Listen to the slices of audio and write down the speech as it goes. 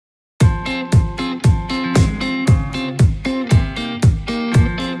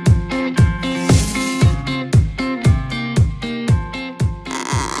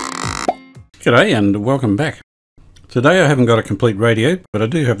G'day and welcome back. Today I haven't got a complete radio, but I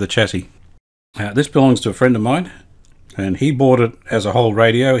do have the chassis. This belongs to a friend of mine, and he bought it as a whole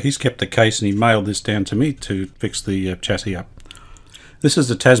radio. He's kept the case and he mailed this down to me to fix the chassis up. This is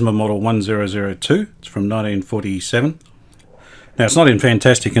the Tasma model 1002. It's from 1947. Now it's not in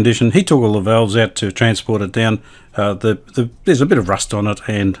fantastic condition. He took all the valves out to transport it down. There's a bit of rust on it,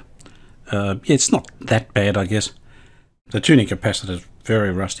 and yeah, it's not that bad, I guess. The tuning capacitor is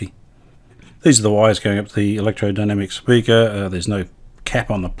very rusty. These are the wires going up the electrodynamic speaker. There's no cap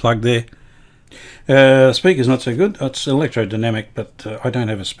on the plug there. Speaker's not so good. It's electrodynamic, but I don't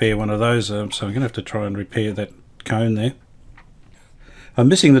have a spare one of those, so I'm going to have to try and repair that cone there. I'm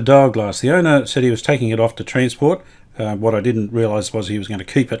missing the dial glass. The owner said he was taking it off to transport. What I didn't realise was he was going to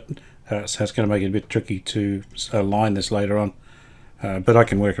keep it, so it's going to make it a bit tricky to align this later on, but I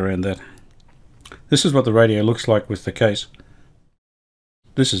can work around that. This is what the radio looks like with the case.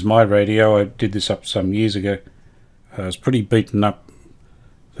 This is my radio. I did this up some years ago. It was pretty beaten up.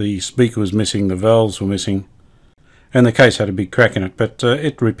 The speaker was missing, the valves were missing, and the case had a big crack in it, but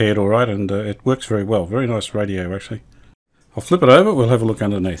it repaired all right, and it works very well. Very nice radio, actually. I'll flip it over, we'll have a look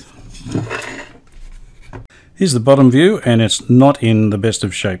underneath. Here's the bottom view, and it's not in the best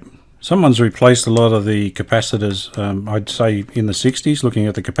of shape. Someone's replaced a lot of the capacitors, I'd say in the 60s, looking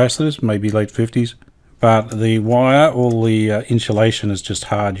at the capacitors, maybe late 50s. But the wire, all the insulation is just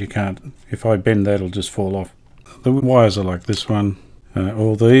hard. You can't, if I bend that, it'll just fall off. The wires are like this one.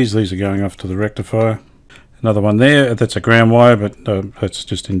 All these are going off to the rectifier. Another one there, that's a ground wire, but that's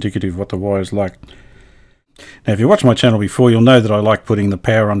just indicative of what the wire's like. Now, if you watch my channel before, you'll know that I like putting the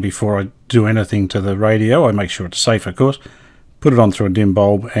power on before I do anything to the radio. I make sure it's safe, of course. Put it on through a dim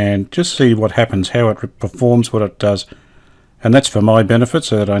bulb and just see what happens, how it performs, what it does. And that's for my benefit,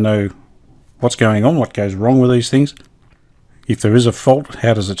 so that I know what's going on, what goes wrong with these things. If there is a fault,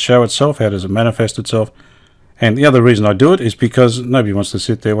 how does it show itself? How does it manifest itself? And the other reason I do it is because nobody wants to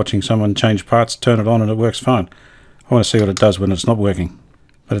sit there watching someone change parts, turn it on and it works fine. I want to see what it does when it's not working.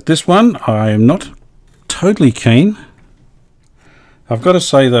 But at this one, I am not totally keen. I've got to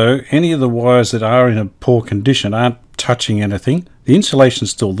say though, any of the wires that are in a poor condition aren't touching anything. The insulation's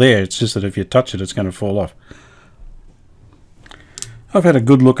still there, it's just that if you touch it, it's going to fall off. I've had a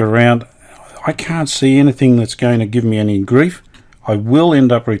good look around. I can't see anything that's going to give me any grief. I will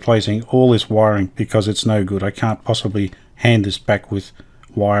end up replacing all this wiring because it's no good. I can't possibly hand this back with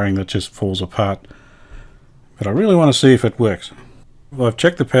wiring that just falls apart. But I really want to see if it works. I've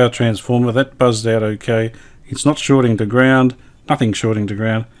checked the power transformer. That buzzed out okay. It's not shorting to ground. Nothing shorting to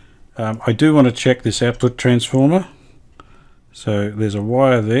ground. I do want to check this output transformer. So there's a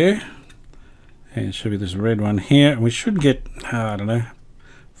wire there. And it should be this red one here. And we should get, I don't know,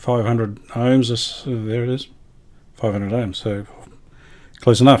 500 ohms, there it is, 500 ohms, so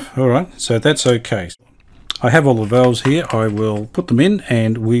close enough. Alright, so that's okay. I have all the valves here. I will put them in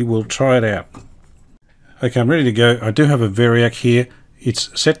and we will try it out. Okay, I'm ready to go. I do have a Variac here.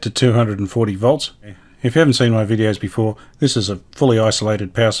 It's set to 240 volts. If you haven't seen my videos before, this is a fully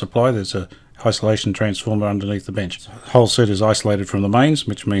isolated power supply. There's a isolation transformer underneath the bench. The whole set is isolated from the mains,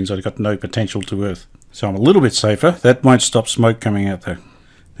 which means I've got no potential to earth. So I'm a little bit safer. That won't stop smoke coming out though.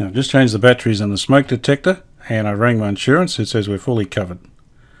 Now, I've just changed the batteries in the smoke detector, and I rang my insurance. It says we're fully covered.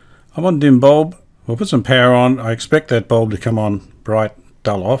 I'm on dim bulb. We'll put some power on. I expect that bulb to come on bright,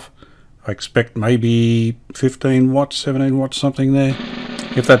 dull off. I expect maybe 15 watts, 17 watts, something there.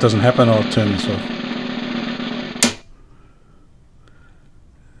 If that doesn't happen, I'll turn this off.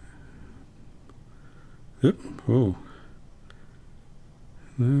 Oop. Ooh.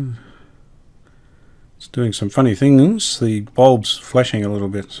 It's doing some funny things. The bulb's flashing a little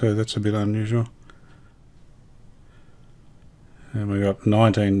bit, so that's a bit unusual. And we've got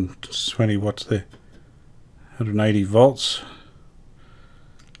 19 to 20 watts there. 180 volts.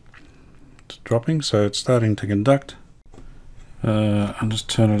 It's dropping, so it's starting to conduct. I'll just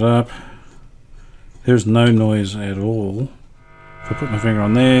turn it up. There's no noise at all. If I put my finger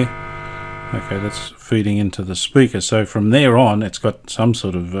on there, okay, that's feeding into the speaker. So from there on, it's got some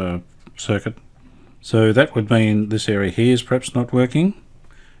sort of circuit. So that would mean this area here is perhaps not working.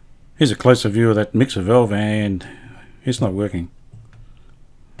 Here's a closer view of that mixer valve, and it's not working.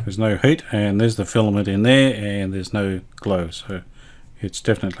 There's no heat, and there's the filament in there, and there's no glow, so it's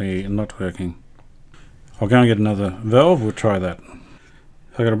definitely not working. I'll go and get another valve. We'll try that.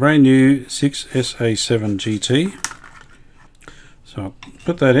 I've got a brand new 6SA7 GT. So I'll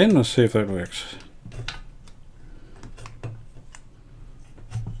put that in. Let's see if that works.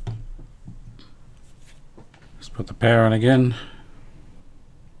 Let's put the power on again.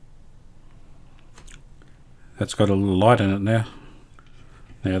 That's got a little light in it now.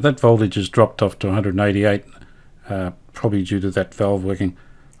 Now that voltage has dropped off to 188, probably due to that valve working.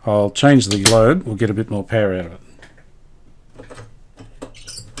 I'll change the load, we'll get a bit more power out of it.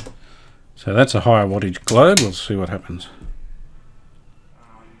 So that's a higher wattage globe, we'll see what happens.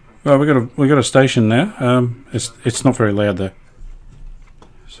 Well, we've got a station now. It's not very loud though.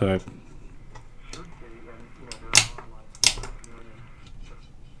 So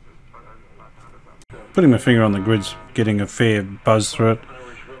putting my finger on the grid's getting a fair buzz through it.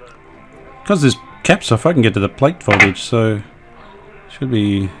 Because there's caps off, I can get to the plate voltage, so should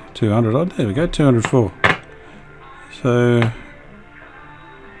be 200 odd. There we go, 204. So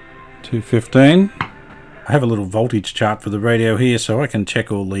 215. I have a little voltage chart for the radio here, so I can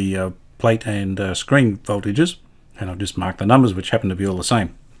check all the plate and screen voltages, and I'll just mark the numbers, which happen to be all the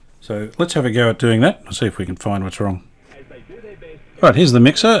same. So let's have a go at doing that. I'll see if we can find what's wrong. Right, here's the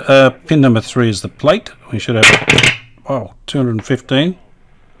mixer. Pin number 3 is the plate. We should have, wow, 215.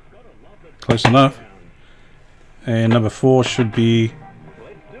 Close enough. And number 4 should be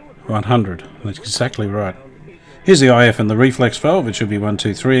 100. That's exactly right. Here's the IF and the reflex valve. It should be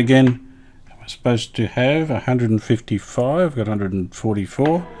 123 again. We're supposed to have 155. Got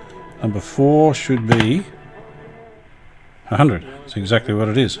 144. Number 4 should be 100. That's exactly what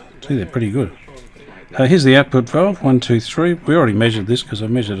it is. See, they're pretty good. Here's the output valve, 1, 2, 3. We already measured this because I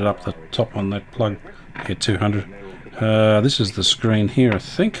measured it up the top on that plug. Get 200. This is the screen here, I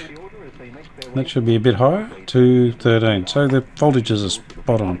think. That should be a bit higher, 213. So the voltages are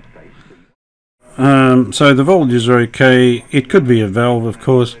spot on. So the voltages are okay. It could be a valve, of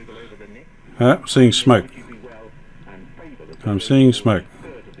course. Seeing smoke. I'm seeing smoke.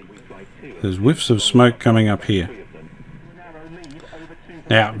 There's whiffs of smoke coming up here.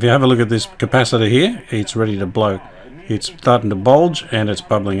 Now, if you have a look at this capacitor here, it's ready to blow. It's starting to bulge and it's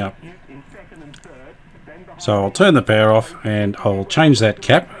bubbling up. So I'll turn the power off and I'll change that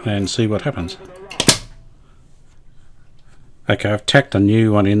cap and see what happens. Okay, I've tacked a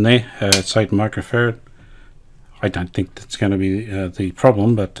new one in there. It's 8 microfarad. I don't think that's going to be the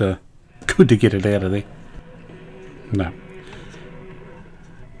problem, but good to get it out of there. No.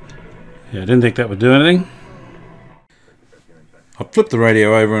 Yeah, I didn't think that would do anything. I've flipped the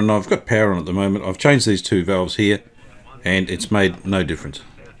radio over and I've got power on at the moment. I've changed these 2 valves here and it's made no difference.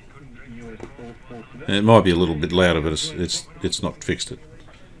 It might be a little bit louder, but it's not fixed it.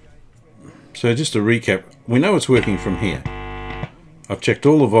 So just to recap, we know it's working from here. I've checked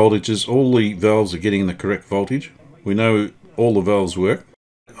all the voltages, all the valves are getting the correct voltage. We know all the valves work.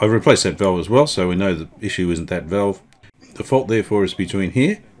 I've replaced that valve as well, so we know the issue isn't that valve. The fault therefore is between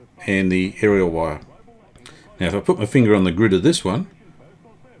here and the aerial wire. Now if I put my finger on the grid of this one,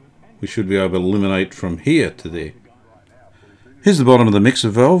 we should be able to eliminate from here to there. Here's the bottom of the mixer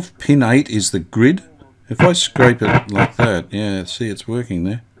valve. Pin 8 is the grid. If I scrape it like that, yeah, see it's working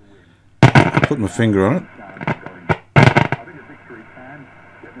there. I put my finger on it.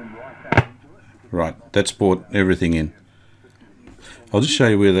 Right, that's brought everything in. I'll just show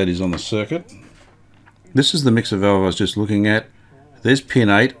you where that is on the circuit. This is the mixer valve I was just looking at. There's pin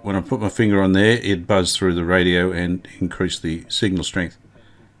 8. When I put my finger on there, it buzzed through the radio and increased the signal strength.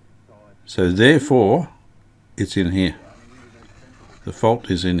 So therefore, it's in here. The fault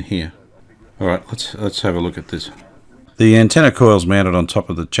is in here. Alright, let's have a look at this. The antenna coil's mounted on top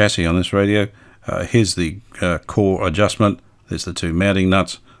of the chassis on this radio. Here's the core adjustment. There's the 2 mounting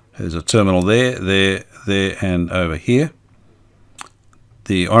nuts. There's a terminal there, there, and over here.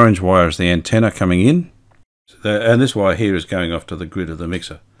 The orange wire is the antenna coming in. And this wire here is going off to the grid of the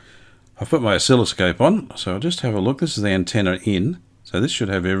mixer. I've put my oscilloscope on, so I'll just have a look. This is the antenna in, so this should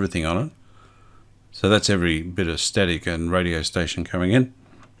have everything on it. So that's every bit of static and radio station coming in.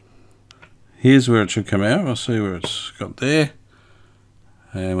 Here's where it should come out. I'll see where it's got there.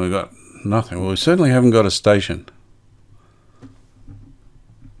 And we've got nothing. Well, we certainly haven't got a station.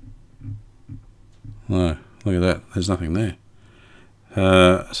 No, look at that. There's nothing there.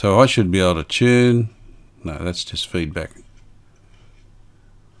 So I should be able to tune. No, that's just feedback.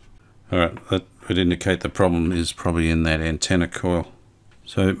 Alright, that would indicate the problem is probably in that antenna coil.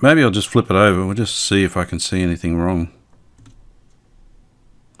 So maybe I'll just flip it over. We'll just see if I can see anything wrong.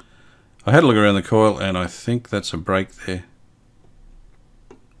 I had a look around the coil and I think that's a break there.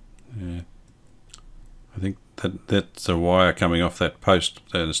 Yeah. I think that's a wire coming off that post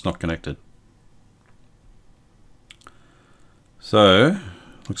and it's not connected. So,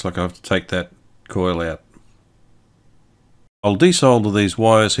 looks like I have to take that coil out. I'll desolder these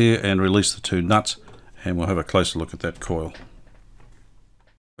wires here and release the 2 nuts and we'll have a closer look at that coil.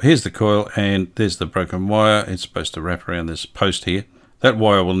 Here's the coil and there's the broken wire. It's supposed to wrap around this post here. That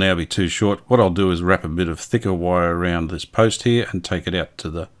wire will now be too short. What I'll do is wrap a bit of thicker wire around this post here and take it out to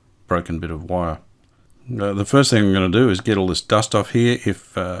the broken bit of wire. The first thing I'm going to do is get all this dust off here.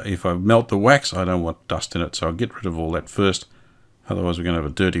 If I melt the wax, I don't want dust in it, so I'll get rid of all that first. Otherwise we're going to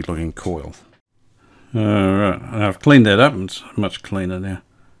have a dirty looking coil. Alright, I've cleaned that up. It's much cleaner now.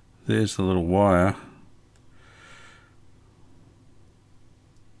 There's the little wire.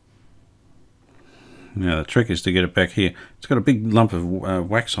 Now the trick is to get it back here. It's got a big lump of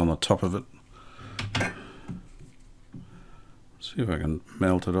wax on the top of it. See if I can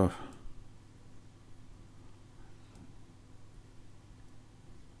melt it off.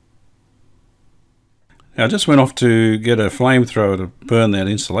 Now I just went off to get a flamethrower to burn that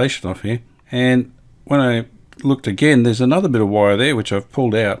insulation off here, and when I looked again, there's another bit of wire there which I've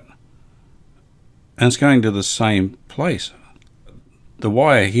pulled out, and it's going to the same place. The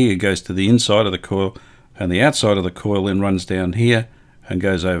wire here goes to the inside of the coil, and the outside of the coil then runs down here and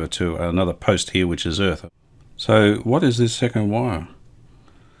goes over to another post here which is earth. So what is this second wire?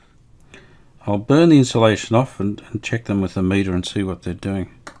 I'll burn the insulation off and check them with the meter and see what they're doing.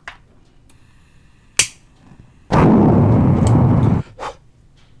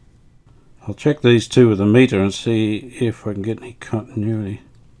 I'll check these two with a meter and see if I can get any continuity.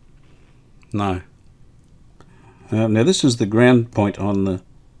 No. Now this is the ground point on the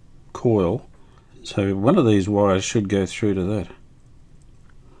coil, so one of these wires should go through to that.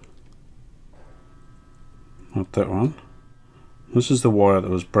 Not that one. This is the wire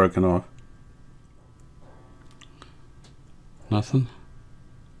that was broken off. Nothing.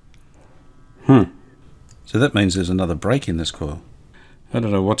 So that means there's another break in this coil. I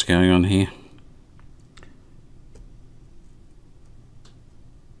don't know what's going on here.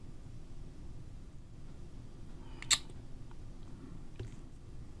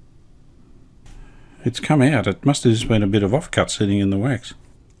 It's come out. It must have just been a bit of offcut sitting in the wax.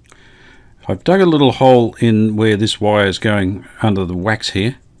 I've dug a little hole in where this wire is going under the wax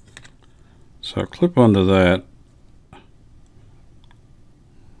here. So I'll clip onto that.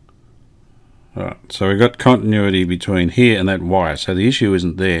 Right, so we've got continuity between here and that wire, so the issue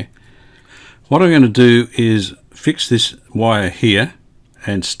isn't there. What I'm going to do is fix this wire here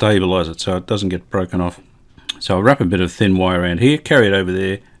and stabilize it so it doesn't get broken off. So I'll wrap a bit of thin wire around here, carry it over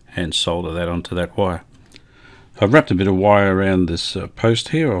there, and solder that onto that wire. I've wrapped a bit of wire around this post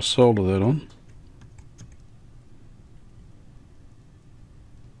here. I'll solder that on.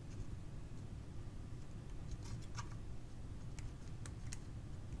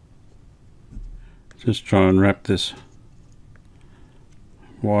 Just try and wrap this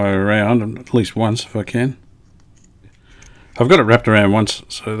wire around at least once if I can. I've got it wrapped around once,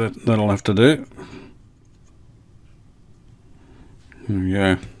 so that'll have to do. There we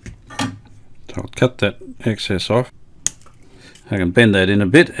go. So I'll cut that excess off. I can bend that in a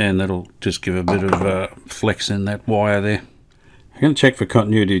bit and that'll just give a bit of flex in that wire there. I'm going to check for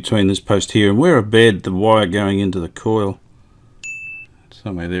continuity between this post here and where I bed the wire going into the coil.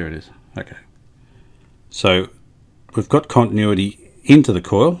 Somewhere there it is. Okay. So we've got continuity into the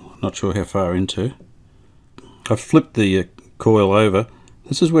coil, not sure how far into. I've flipped the coil over.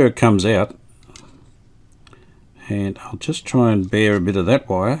 This is where it comes out. And I'll just try and bare a bit of that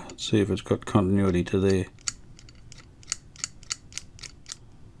wire, see if it's got continuity to there.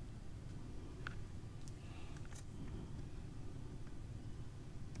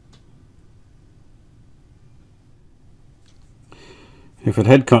 If it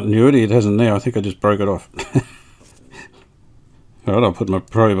had continuity, it hasn't now. I think I just broke it off. Alright, I'll put my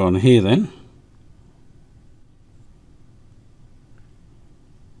probe on here then.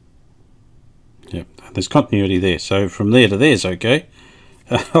 Yep, there's continuity there. So from there to there's okay.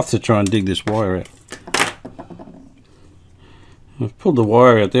 I'll have to try and dig this wire out. I've pulled the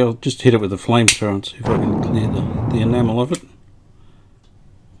wire out there. I'll just hit it with a flamethrower and see if I can clear the enamel of it.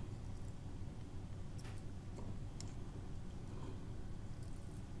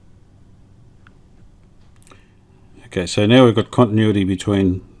 Okay, so now we've got continuity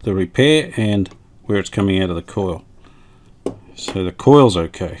between the repair and where it's coming out of the coil. So the coil's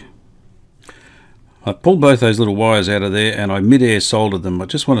okay. I pulled both those little wires out of there and I mid-air soldered them. I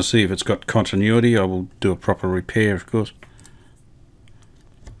just want to see if it's got continuity. I will do a proper repair, of course.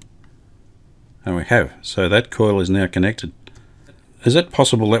 And we have. So that coil is now connected. Is it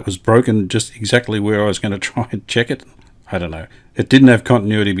possible that was broken just exactly where I was going to try and check it? I don't know. It didn't have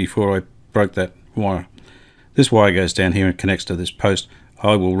continuity before I broke that wire. This wire goes down here and connects to this post.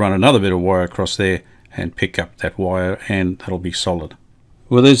 I will run another bit of wire across there and pick up that wire and that'll be solid.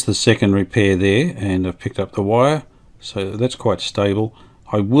 Well, there's the second repair there and I've picked up the wire, so that's quite stable.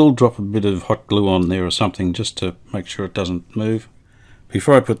 I will drop a bit of hot glue on there or something just to make sure it doesn't move.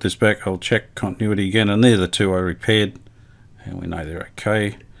 Before I put this back, I'll check continuity again, and they're the two I repaired, and we know they're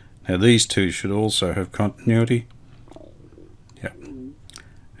okay. Now these two should also have continuity. Yep. And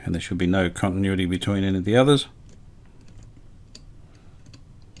there should be no continuity between any of the others.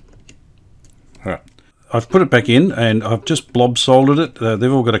 Alright, I've put it back in and I've just blob soldered it.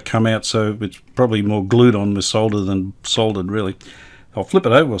 They've all got to come out, so it's probably more glued on with solder than soldered really. I'll flip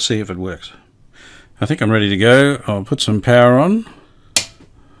it over, we'll see if it works. I think I'm ready to go. I'll put some power on.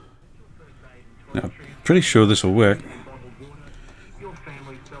 Now, pretty sure this will work.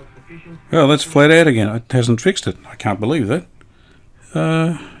 Oh, that's flat out again. It hasn't fixed it. I can't believe that.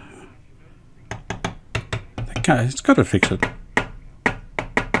 It's got to fix it.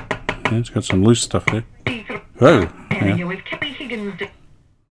 Yeah, it's got some loose stuff there. Oh, yeah.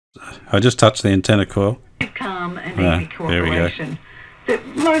 I just touched the antenna coil. There we go. That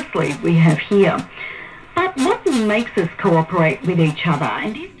mostly we have here. But what makes us cooperate with each other?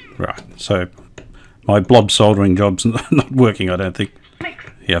 Right, so my blob soldering job's not working, I don't think.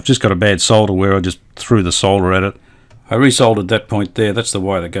 Yeah, I've just got a bad solder where I just threw the solder at it. I resoldered that point there. That's the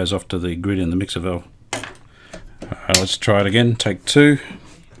wire that goes off to the grid in the mixer valve. Let's try it again. Take two.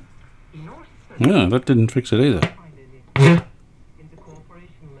 No, that didn't fix it either. Yeah.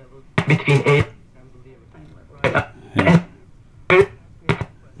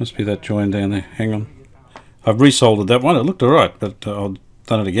 Must be that join down there. Hang on. I've resoldered that one. It looked alright, but I'll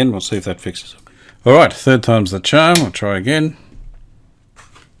done it again. We'll see if that fixes it. Alright, third time's the charm. I'll try again.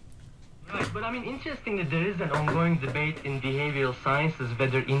 Right, but I mean, interesting that there is an ongoing debate in behavioral sciences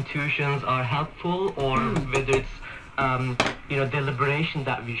whether intuitions are helpful or whether it's you know, deliberation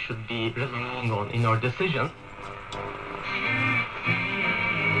that we should be relying on in our decisions.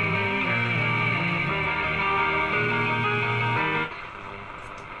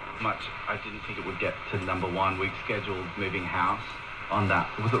 I didn't think it would get to #1. We'd scheduled moving house on that.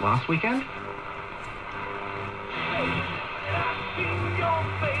 Was it last weekend?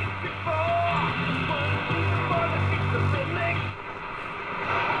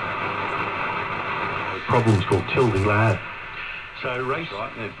 Problems called tilting lad. So race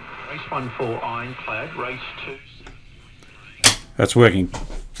 1 for ironclad, race 2. That's working.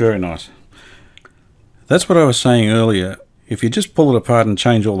 Very nice. That's what I was saying earlier. If you just pull it apart and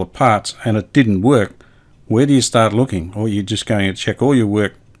change all the parts and it didn't work, where do you start looking? Or you're just going to check all your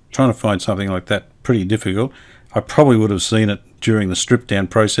work, trying to find something like that, pretty difficult. I probably would have seen it during the strip down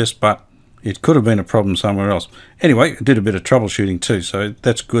process, but it could have been a problem somewhere else. Anyway, I did a bit of troubleshooting too, so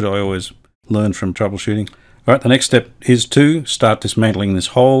that's good. I always learn from troubleshooting. All right, the next step is to start dismantling this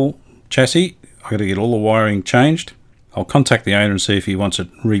whole chassis. I've got to get all the wiring changed. I'll contact the owner and see if he wants it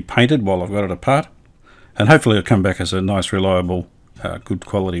repainted while I've got it apart. And hopefully it'll come back as a nice, reliable, good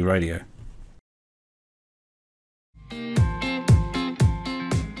quality radio.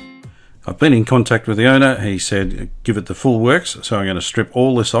 I've been in contact with the owner. He said give it the full works, so I'm going to strip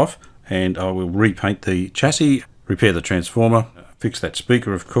all this off and I will repaint the chassis, repair the transformer, fix that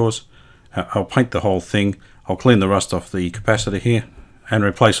speaker of course. I'll paint the whole thing. I'll clean the rust off the capacitor here and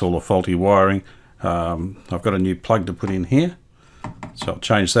replace all the faulty wiring. I've got a new plug to put in here, so I'll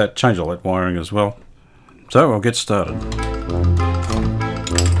change that, change all that wiring as well. So I'll get started.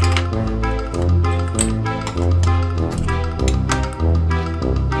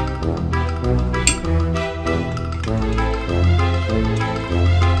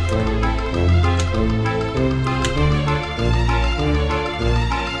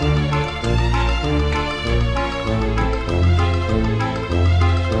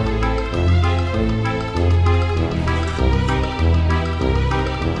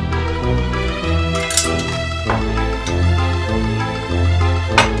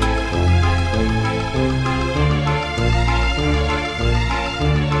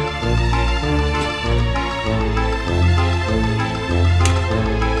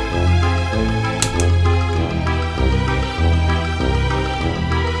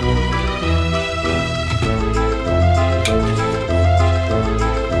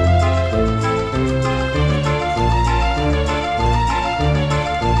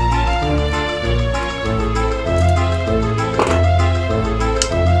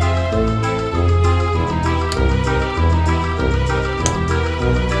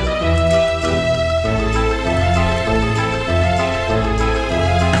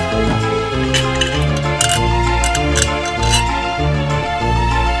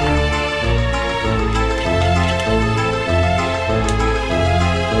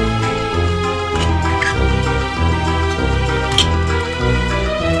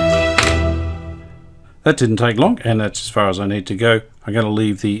 That didn't take long, and that's as far as I need to go. I'm going to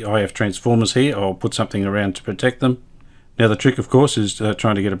leave the IF transformers here. I'll put something around to protect them. Now the trick of course is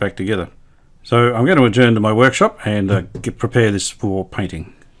trying to get it back together. So I'm going to adjourn to my workshop and prepare this for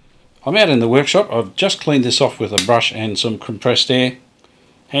painting. I'm out in the workshop. I've just cleaned this off with a brush and some compressed air,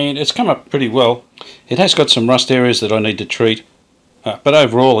 and it's come up pretty well. It has got some rust areas that I need to treat, but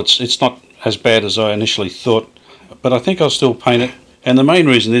overall it's not as bad as I initially thought, but I think I'll still paint it. And the main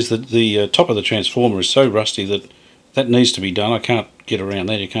reason is that the top of the transformer is so rusty that needs to be done. I can't get around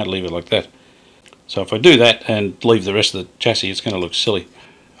that. You can't leave it like that. So if I do that and leave the rest of the chassis, it's going to look silly.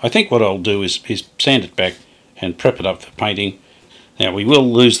 I think what I'll do is sand it back and prep it up for painting. Now we will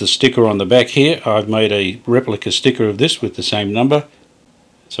lose the sticker on the back here. I've made a replica sticker of this with the same number,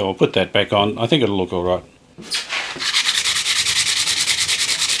 so I'll put that back on. I think it'll look alright.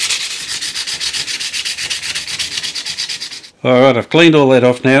 Alright, I've cleaned all that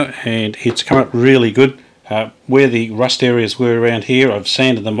off now and it's come up really good. Where the rust areas were around here, I've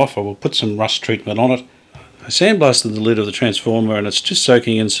sanded them off. I will put some rust treatment on it. I sandblasted the lid of the transformer and it's just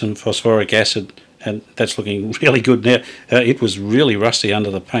soaking in some phosphoric acid, and that's looking really good now. It was really rusty under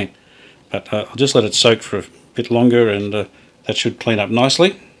the paint, but I'll just let it soak for a bit longer and that should clean up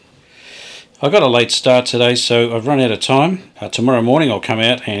nicely. I got a late start today, so I've run out of time. Tomorrow morning I'll come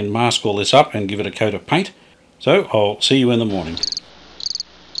out and mask all this up and give it a coat of paint. So I'll see you in the morning.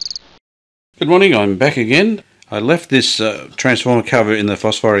 Good morning, I'm back again. I left this transformer cover in the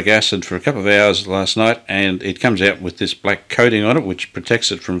phosphoric acid for a couple of hours last night, and it comes out with this black coating on it which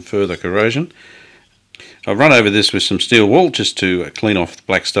protects it from further corrosion. I've run over this with some steel wool just to clean off the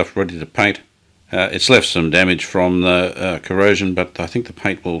black stuff ready to paint. It's left some damage from the corrosion, but I think the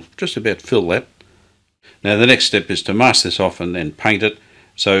paint will just about fill that. Now the next step is to mask this off and then paint it.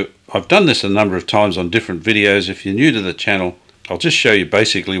 So I've done this a number of times on different videos. If you're new to the channel, I'll just show you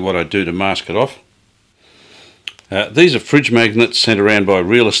basically what I do to mask it off. These are fridge magnets sent around by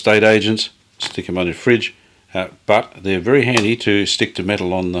real estate agents. Stick them on your fridge, but they're very handy to stick to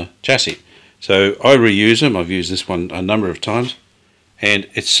metal on the chassis. So I reuse them. I've used this one a number of times, and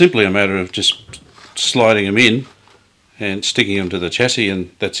it's simply a matter of just sliding them in and sticking them to the chassis,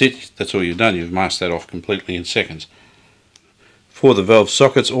 and that's it. That's all you've done. You've masked that off completely in seconds. For the valve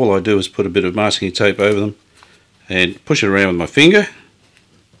sockets, all I do is put a bit of masking tape over them and push it around with my finger,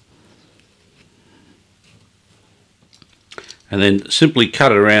 and then simply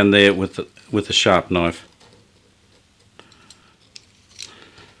cut it around there with a sharp knife,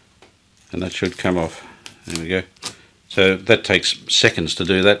 and that should come off. There we go. So that takes seconds to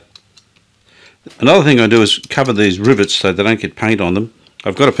do that. Another thing I do is cover these rivets so they don't get paint on them.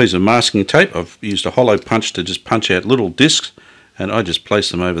 I've got a piece of masking tape. I've used a hollow punch to just punch out little discs, and I just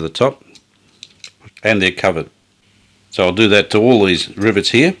place them over the top, and they're covered. So I'll do that to all these rivets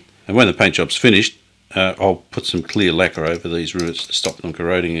here, and when the paint job's finished, I'll put some clear lacquer over these rivets to stop them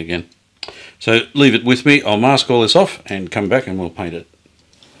corroding again. So leave it with me. I'll mask all this off and come back and we'll paint it.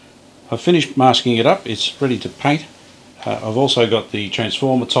 I've finished masking it up. It's ready to paint. I've also got the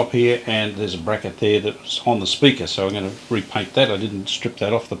transformer top here, and there's a bracket there that's on the speaker, so I'm going to repaint that. I didn't strip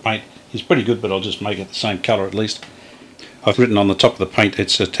that off. The paint is pretty good, but I'll just make it the same colour at least. I've written on the top of the paint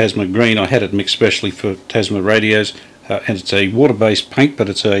it's a Tasma green. I had it mixed specially for Tasma radios, and it's a water-based paint, but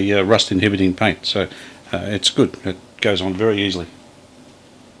it's a rust-inhibiting paint, so it's good. It goes on very easily.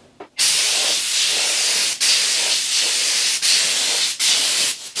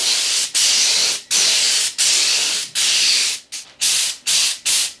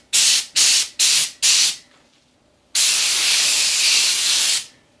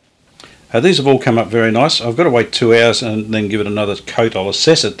 These have all come up very nice. I've got to wait 2 hours and then give it another coat. I'll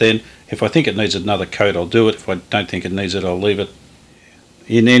assess it then. If I think it needs another coat, I'll do it. If I don't think it needs it, I'll leave it.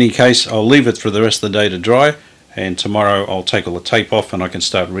 In any case, I'll leave it for the rest of the day to dry, and tomorrow I'll take all the tape off and I can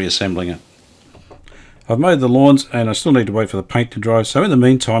start reassembling it. I've made the lawns and I still need to wait for the paint to dry, so in the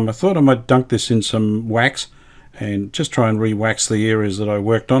meantime I thought I might dunk this in some wax and just try and re-wax the areas that I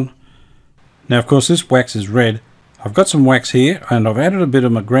worked on. Now of course this wax is red. I've got some wax here and I've added a bit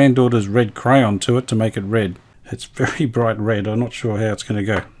of my granddaughter's red crayon to it to make it red. It's very bright red. I'm not sure how it's going to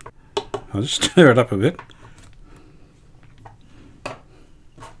go. I'll just stir it up a bit.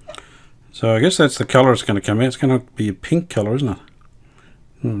 So I guess that's the colour it's going to come out. It's going to be a pink colour, isn't it?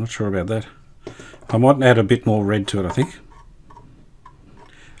 I'm not sure about that. I might add a bit more red to it, I think.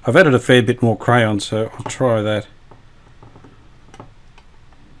 I've added a fair bit more crayon, so I'll try that.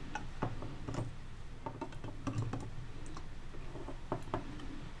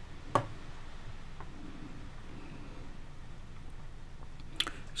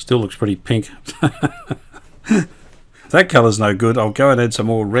 Still looks pretty pink. That colour's no good. I'll go and add some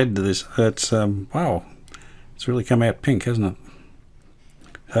more red to this. It's wow, it's really come out pink, hasn't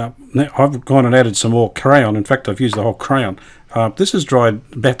it? Now I've gone and added some more crayon. In fact, I've used the whole crayon. This is dried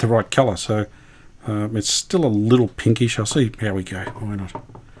about the right colour, so it's still a little pinkish. I'll see how we go. Why not?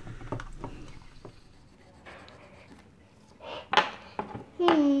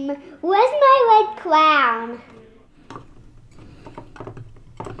 Where's my red crown?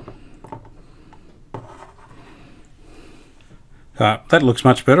 That looks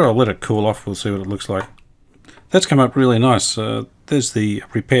much better. I'll let it cool off. We'll see what it looks like. That's come up really nice. There's the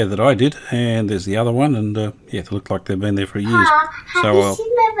repair that I did, and there's the other one, and yeah, they look like they've been there for years. Have you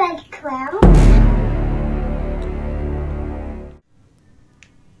seen my red crown?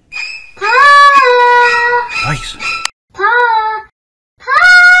 Pa! Nice. Pa! Pa!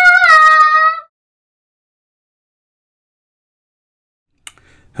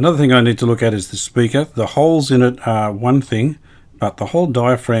 Another thing I need to look at is the speaker. The holes in it are one thing, but the whole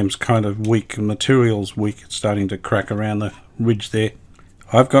diaphragm's kind of weak, the material's weak. It's starting to crack around the ridge there.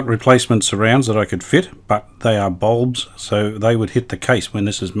 I've got replacement surrounds that I could fit, but they are bulbs, so they would hit the case when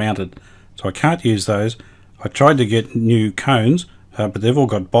this is mounted. So I can't use those. I tried to get new cones, but they've all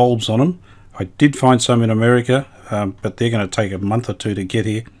got bulbs on them. I did find some in America, but they're going to take a month or two to get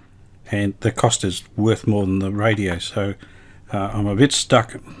here, and the cost is worth more than the radio, so I'm a bit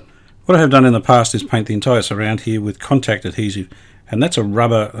stuck. What I have done in the past is paint the entire surround here with contact adhesive, and that's a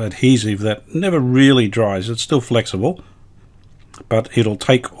rubber adhesive that never really dries. It's still flexible, but it'll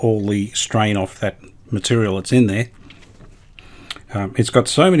take all the strain off that material that's in there. It's got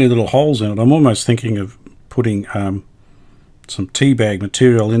so many little holes in it, I'm almost thinking of putting some tea bag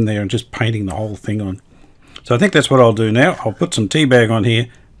material in there and just painting the whole thing on. So I think that's what I'll do now. I'll put some tea bag on here,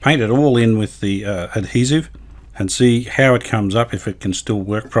 paint it all in with the adhesive, and see how it comes up, if it can still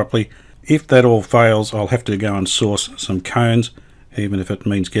work properly. If that all fails, I'll have to go and source some cones, even if it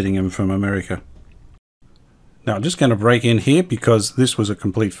means getting them from America. Now I'm just going to break in here because this was a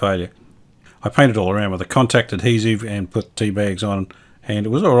complete failure. I painted all around with a contact adhesive and put tea bags on, and it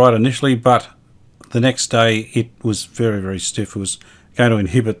was alright initially, but the next day it was very, very stiff. It was going to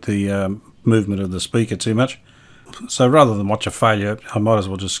inhibit the movement of the speaker too much. So rather than watch a failure, I might as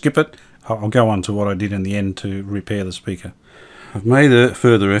well just skip it. I'll go on to what I did in the end to repair the speaker. I've made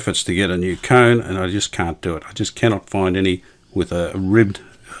further efforts to get a new cone, and I just can't do it. I just cannot find any with a ribbed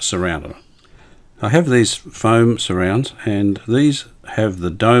surround on it. I have these foam surrounds, and these have the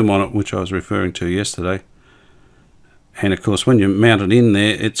dome on it, which I was referring to yesterday. And of course, when you mount it in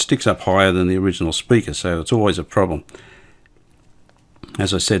there, it sticks up higher than the original speaker, so it's always a problem.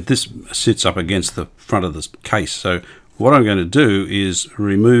 As I said, this sits up against the front of the case, so what I'm going to do is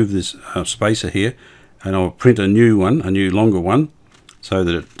remove this spacer here, and I'll print a new one, a new longer one, so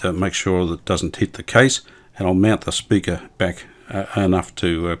that it makes sure that it doesn't hit the case, and I'll mount the speaker back enough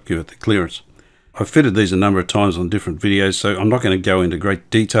to give it the clearance. I've fitted these a number of times on different videos, so I'm not going to go into great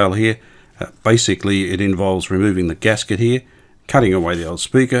detail here. Basically, it involves removing the gasket here, cutting away the old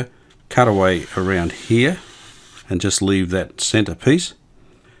speaker, cut away around here, and just leave that center piece.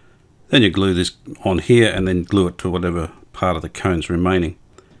 Then you glue this on here and then glue it to whatever part of the cone's remaining.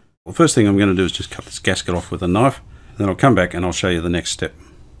 The first thing I'm going to do is just cut this gasket off with a knife, then I'll come back and I'll show you the next step.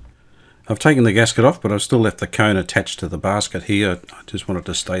 I've taken the gasket off, but I've still left the cone attached to the basket here. I just want it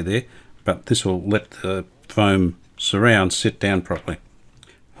to stay there, but this will let the foam surround sit down properly.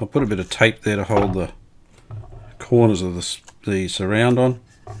 I'll put a bit of tape there to hold the corners of the surround on.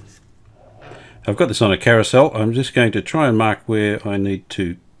 I've got this on a carousel. I'm just going to try and mark where I need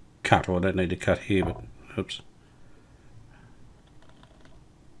to cut, or I don't need to cut here, but oops.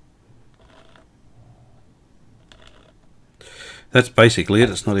 That's basically it.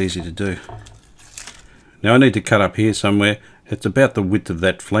 It's not easy to do. Now I need to cut up here somewhere. It's about the width of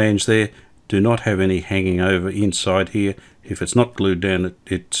that flange there. Do not have any hanging over inside here. If it's not glued down,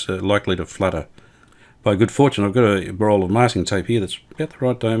 it's likely to flutter. By good fortune, I've got a roll of masking tape here that's about the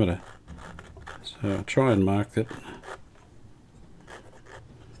right diameter. So I'll try and mark that.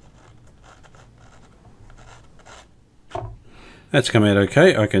 That's come out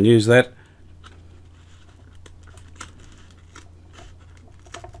okay. I can use that.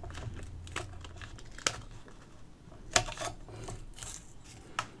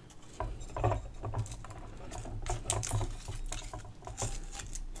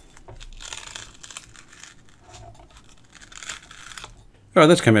 Alright,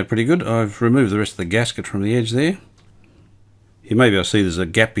 that's come out pretty good. I've removed the rest of the gasket from the edge there. You may be able to see there's a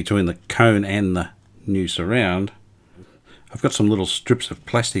gap between the cone and the new surround. I've got some little strips of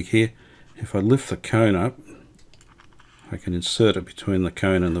plastic here. If I lift the cone up, I can insert it between the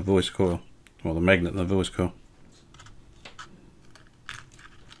cone and the voice coil, or the magnet and the voice coil.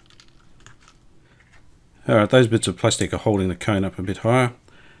 Alright, those bits of plastic are holding the cone up a bit higher.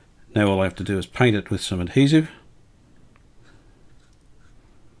 Now all I have to do is paint it with some adhesive.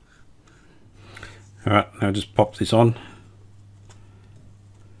 Alright, now just pop this on.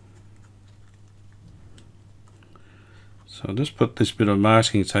 So I'll just put this bit of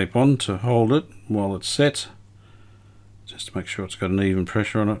masking tape on to hold it while it sets, just to make sure it's got an even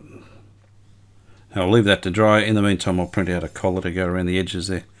pressure on it. Now I'll leave that to dry. In the meantime, I'll print out a collar to go around the edges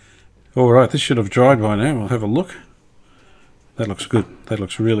there. Alright, this should have dried by now. We'll have a look. That looks good. That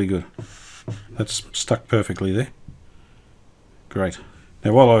looks really good. That's stuck perfectly there. Great.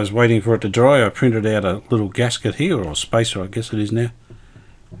 Now while I was waiting for it to dry, I printed out a little gasket here, or a spacer I guess it is now.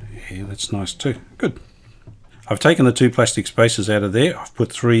 Yeah, that's nice too. Good. I've taken the 2 plastic spacers out of there. I've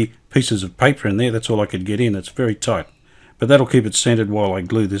put 3 pieces of paper in there. That's all I could get in. It's very tight. But that'll keep it centered while I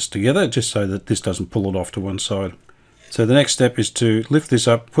glue this together, just so that this doesn't pull it off to one side. So the next step is to lift this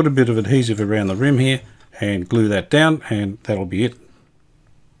up, put a bit of adhesive around the rim here, and glue that down, and that'll be it.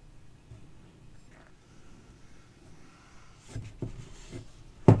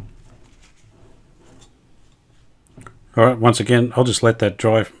 Alright, once again, I'll just let that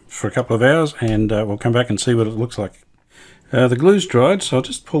dry for a couple of hours, and we'll come back and see what it looks like. The glue's dried, so I'll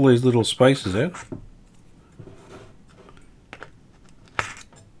just pull these little spacers out.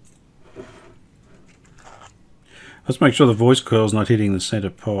 Let's make sure the voice coil's not hitting the center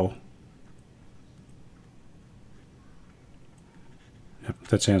pole. Yep,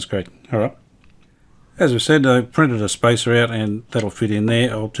 that sounds great. Alright. As I said, I printed a spacer out and that'll fit in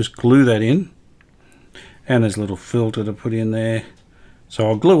there. I'll just glue that in. And there's a little filter to put in there. So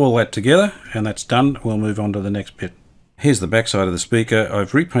I'll glue all that together and that's done. We'll move on to the next bit. Here's the back side of the speaker.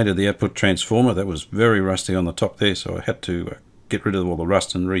 I've repainted the output transformer. That was very rusty on the top there, so I had to get rid of all the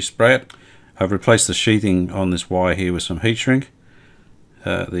rust and respray it. I've replaced the sheathing on this wire here with some heat shrink.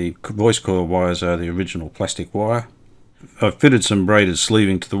 The voice coil wires are the original plastic wire. I've fitted some braided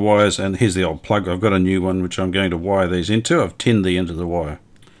sleeving to the wires, and here's the old plug. I've got a new one which I'm going to wire these into. I've tinned the end of the wire.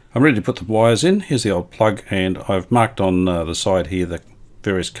 I'm ready to put the wires in. Here's the old plug, and I've marked on the side here the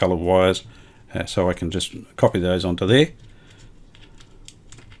various colour wires, so I can just copy those onto there.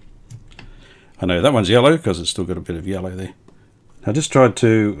 I know that one's yellow because it's still got a bit of yellow there. I just tried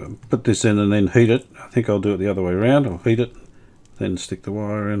to put this in and then heat it. I think I'll do it the other way around. I'll heat it, then stick the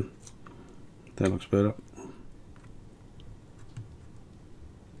wire in. That looks better.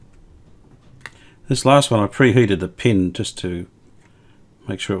 This last one I preheated the pin just to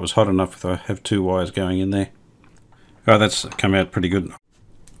make sure it was hot enough if I have 2 wires going in there. Oh, that's come out pretty good.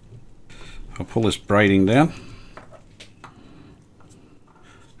 I'll pull this braiding down.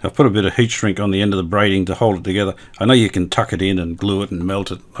 I've put a bit of heat shrink on the end of the braiding to hold it together. I know you can tuck it in and glue it and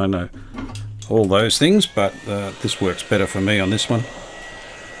melt it. I know all those things, but this works better for me on this one.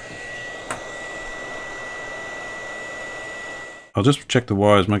 I'll just check the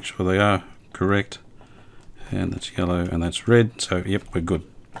wires, make sure they are correct. And that's yellow and that's red, so yep, we're good.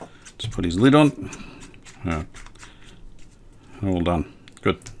 Just put his lid on. Alright. All done.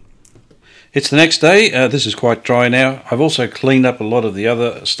 Good. It's the next day. This is quite dry now. I've also cleaned up a lot of the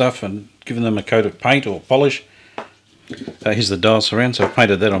other stuff and given them a coat of paint or polish. Here's the dial surround, so I've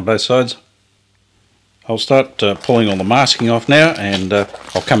painted that on both sides. I'll start pulling all the masking off now, and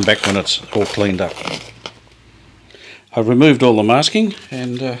I'll come back when it's all cleaned up. I've removed all the masking,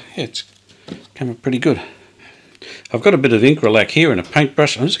 and yeah, it's come up pretty good. I've got a bit of ink relax here and a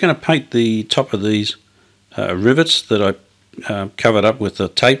paintbrush. I'm just going to paint the top of these rivets that I covered up with the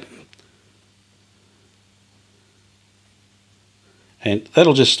tape. And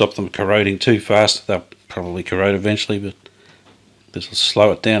that'll just stop them corroding too fast. They'll probably corrode eventually, but this will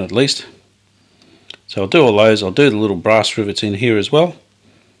slow it down at least. So I'll do all those. I'll do the little brass rivets in here as well.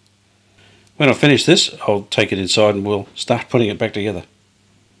 When I finish this, I'll take it inside and we'll start putting it back together.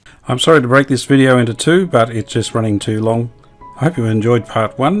 I'm sorry to break this video into 2, but it's just running too long. I hope you enjoyed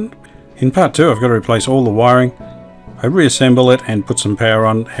part 1. In part 2, I've got to replace all the wiring. I reassemble it and put some power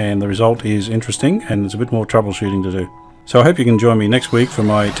on, and the result is interesting, and there's a bit more troubleshooting to do. So I hope you can join me next week for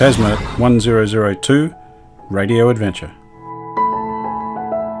my Tasma 1002 radio adventure.